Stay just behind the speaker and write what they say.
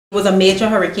It was a major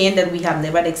hurricane that we have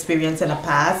never experienced in the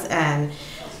past, and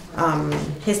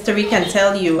history can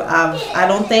tell you, I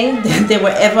don't think that there were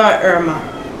ever Irma.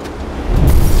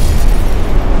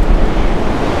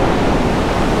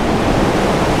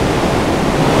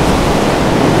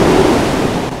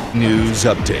 News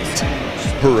update.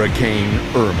 Hurricane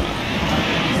Irma.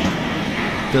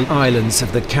 The islands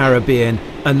of the Caribbean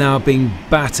are now being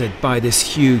battered by this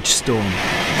huge storm.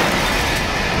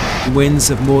 Winds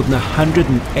of more than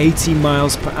 180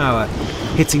 miles per hour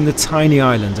hitting the tiny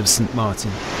island of St.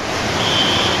 Martin.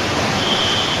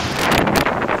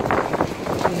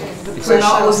 So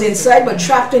now I was inside, but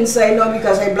trapped inside now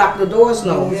because I blocked the doors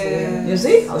now. Yeah. You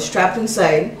see? I was trapped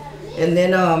inside. And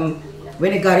then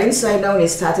when it got inside now, they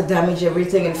started to damage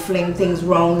everything and fling things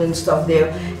round and stuff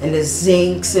there. And the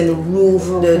zincs and the roof,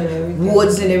 the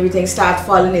woods and everything start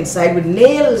falling inside with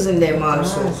nails in them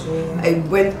also. I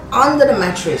went under the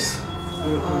mattress.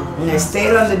 And I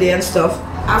stayed under there and stuff.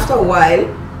 After a while,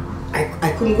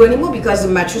 I couldn't go anymore because the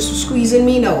mattress was squeezing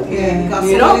me now. Yeah,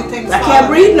 you know? I can't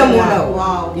breathe no more now.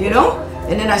 Wow. You know?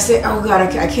 And then I said, oh God,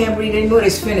 I can't breathe anymore,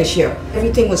 it's finished here.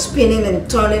 Everything was spinning and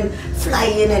turning,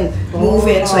 flying and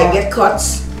moving, so I get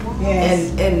cuts.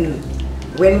 Yes. And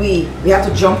when we had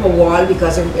to jump a wall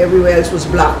because everywhere else was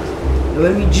blocked. And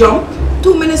when we jumped,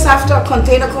 2 minutes after, a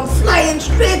container come flying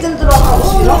straight into the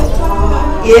house, you know?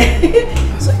 Wow.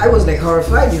 Yeah. So I was like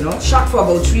horrified, you know, shocked for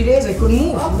about 3 days, I couldn't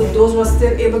move. The doors were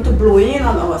still able to blow in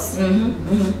on us.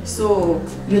 So,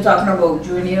 you're talking about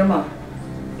during Irma?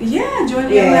 Yeah,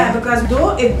 during Irma, because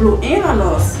door it blew in on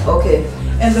us. Okay.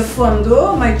 And the front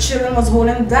door, my children was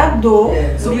holding that door.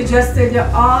 Yeah. So we just stayed there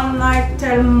all night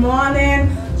till morning,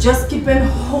 just keeping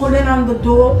holding on the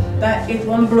door that it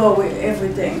won't blow away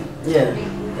everything. Yeah.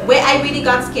 Where I really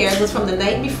got scared was from the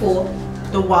night before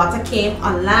the water came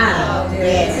on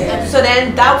land. So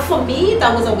then that, for me,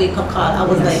 that was a wake-up call. I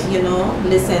was like, you know,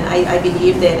 listen, I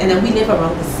believe that. And then we live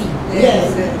around the sea.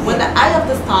 When the eye of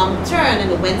the storm turned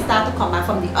and the wind started to come back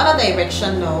from the other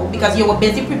direction now, because you were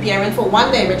busy preparing for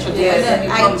one direction, when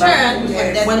I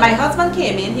turned, when my husband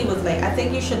came in, he was like, I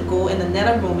think you should go in the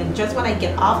nether room. And just when I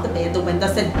get off the bed, the window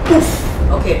said,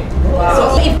 poof. Okay.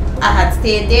 Wow. So if I had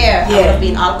stayed there, I would have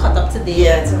been all cut up today.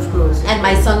 Yes, of course. And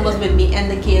my son was with me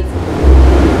and the kids.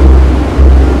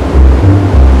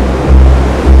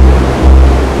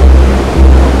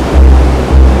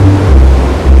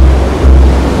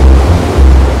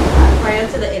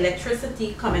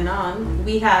 Electricity coming on,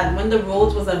 we had, when the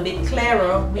roads was a bit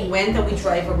clearer, we went and we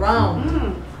drive around.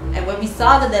 And when we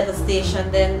saw the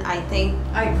devastation, then I think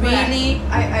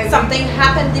something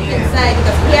happened deep inside,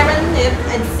 because hearing it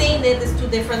and seeing it is two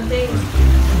different things.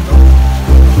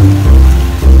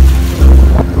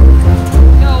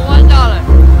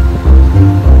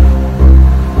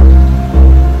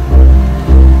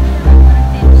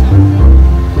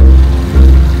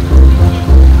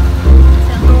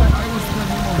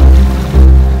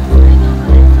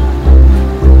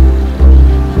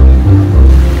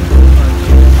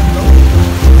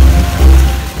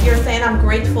 I'm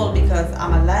grateful because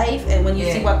I'm alive, and when you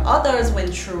see what others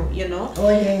went through, you know,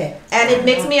 and it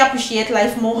makes me appreciate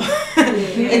life more.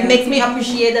 It makes me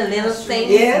appreciate the little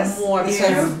things more,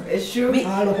 because it's true.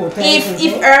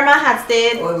 If Irma had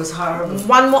stayed it was horrible.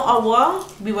 1 more hour,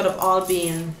 we would have all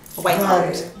been wiped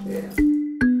out.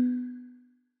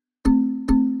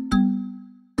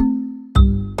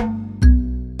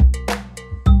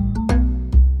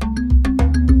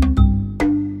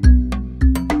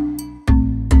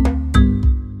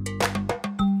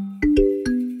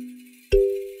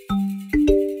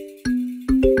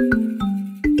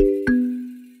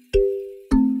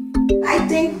 I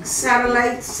think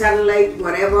satellite,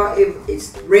 whatever, if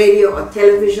it's radio or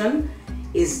television,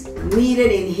 is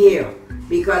needed in here,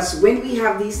 because when we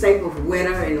have these type of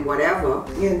weather and whatever,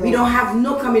 we don't have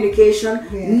no communication,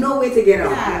 no way to get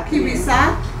out.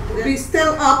 KiwiSat, we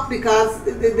still up because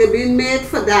they've been made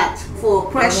for that, for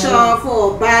pressure,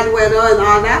 for bad weather and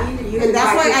all that. And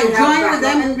that's why I joined with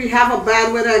them, and we have a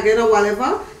bad weather again or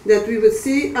whatever, that we would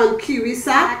see on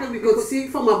KiwiSat. We could see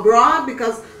from abroad,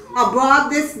 because abroad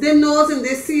they knows and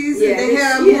they sees and they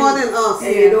hear more than us.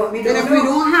 And if we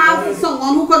don't have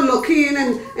someone who could look in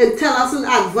and tell us and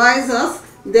advise us,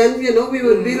 then you know we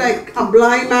would be like a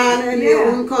blind man in their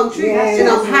own country. And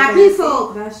I'm happy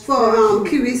for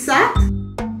KiwiSat.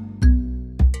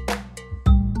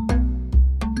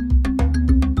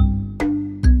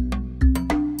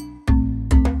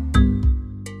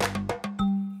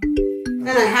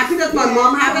 And I'm happy that my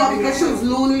mom had it, because she was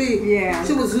lonely.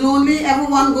 She was lonely.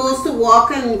 Everyone goes to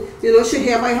work, and you know, she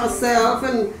here by herself,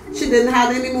 and she didn't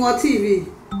have any more TV.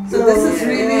 So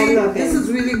this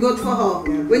is really good for her.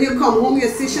 When you come home, you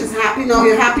see she's happy now.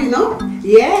 You're happy now?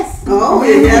 Yes. Oh,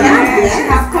 you hear that? She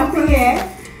have company here.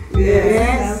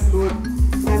 Yes.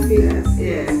 Happy.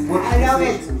 Yes. I love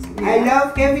it. I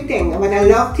love everything. But I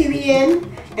love TVN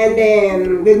and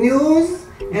then the news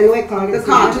and what call it? The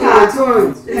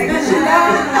cartoons. She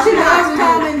loves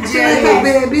Tom and Jerry. She like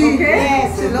a baby.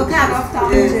 Yes. She look at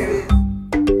Tom and Jerry.